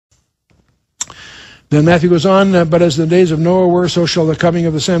Then Matthew goes on, but as the days of Noah were, so shall the coming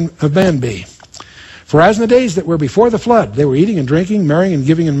of the Son of Man be. For as in the days that were before the flood, they were eating and drinking, marrying and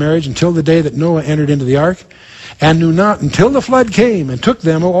giving in marriage, until the day that Noah entered into the ark, and knew not until the flood came and took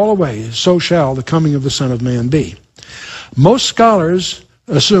them all away, so shall the coming of the Son of Man be. Most scholars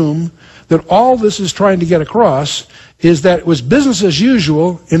assume that all this is trying to get across is that it was business as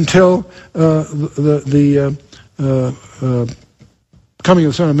usual until the coming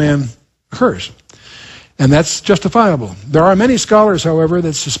of the Son of Man occurs. And that's justifiable. There are many scholars, however,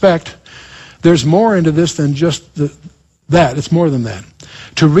 that suspect there's more into this than just that. It's more than that.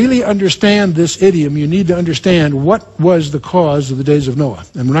 To really understand this idiom, you need to understand what was the cause of the days of Noah.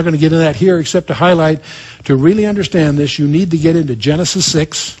 And we're not going to get into that here except to highlight, to really understand this, you need to get into Genesis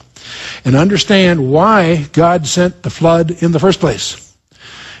 6 and understand why God sent the flood in the first place.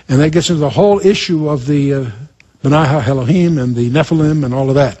 And that gets into the whole issue of the Benaha Elohim and the Nephilim and all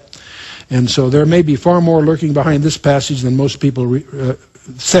of that. And so there may be far more lurking behind this passage than most people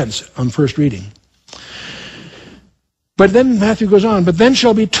sense on first reading. But then Matthew goes on, but then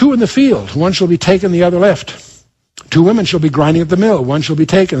shall be two in the field, one shall be taken, the other left. Two women shall be grinding at the mill, one shall be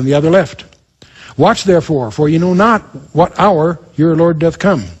taken, and the other left. Watch therefore, for you know not what hour your Lord doth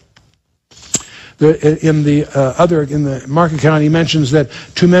come. In the Mark account, he mentions that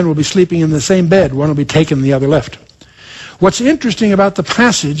two men will be sleeping in the same bed, one will be taken, the other left. What's interesting about the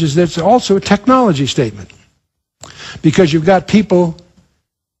passage is that it's also a technology statement. Because you've got people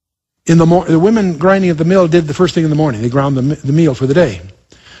in the women grinding at the mill did the first thing in the morning. They ground the meal for the day.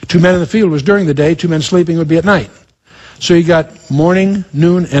 Two men in the field was during the day. Two men sleeping would be at night. So you got morning,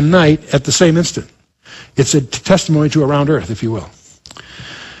 noon, and night at the same instant. It's a testimony to around earth, if you will.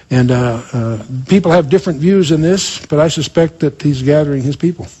 And people have different views in this, but I suspect that he's gathering his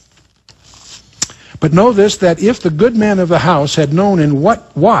people. But know this, that if the good man of the house had known in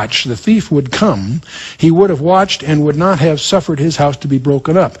what watch the thief would come, he would have watched and would not have suffered his house to be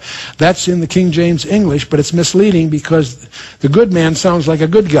broken up. That's in the King James English, but it's misleading because the good man sounds like a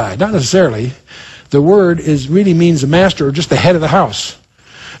good guy. Not necessarily. The word really means the master or just the head of the house.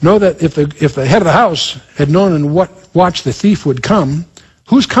 Know that if the head of the house had known in what watch the thief would come,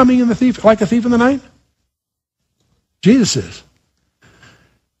 who's coming in like a thief in the night? Jesus is.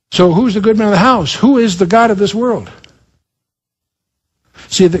 So who's the good man of the house? Who is the God of this world?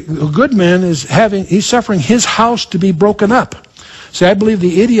 See, the good man he's suffering his house to be broken up. See, I believe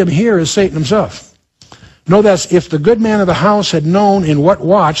the idiom here is Satan himself. Know that if the good man of the house had known in what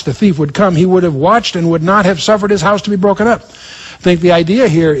watch the thief would come, he would have watched and would not have suffered his house to be broken up. I think the idea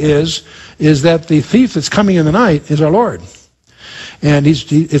here is that the thief that's coming in the night is our Lord. And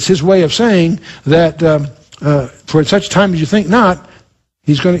it's his way of saying that for such time as you think not,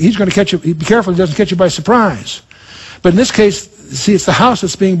 He's going to catch you. Be careful he doesn't catch you by surprise. But in this case, see, it's the house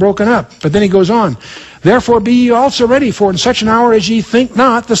that's being broken up. But then he goes on, therefore be ye also ready, for in such an hour as ye think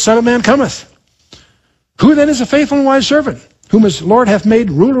not, the Son of Man cometh. Who then is a faithful and wise servant, whom his Lord hath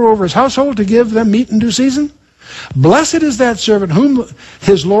made ruler over his household, to give them meat in due season? Blessed is that servant whom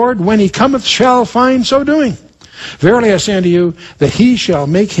his Lord, when he cometh, shall find so doing. Verily I say unto you, that he shall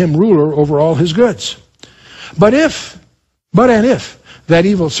make him ruler over all his goods. But if that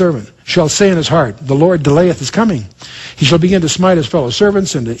evil servant shall say in his heart, the Lord delayeth his coming, he shall begin to smite his fellow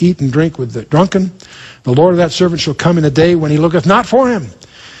servants, and to eat and drink with the drunken. The Lord of that servant shall come in a day when he looketh not for him,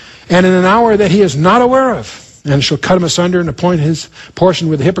 and in an hour that he is not aware of, and shall cut him asunder, and appoint his portion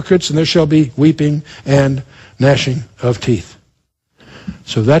with the hypocrites, and there shall be weeping and gnashing of teeth.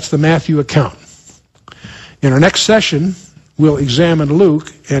 So that's the Matthew account. In our next session, we'll examine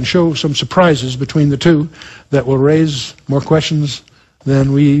Luke and show some surprises between the two that will raise more questions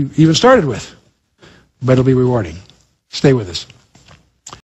than we even started with. But it'll be rewarding. Stay with us.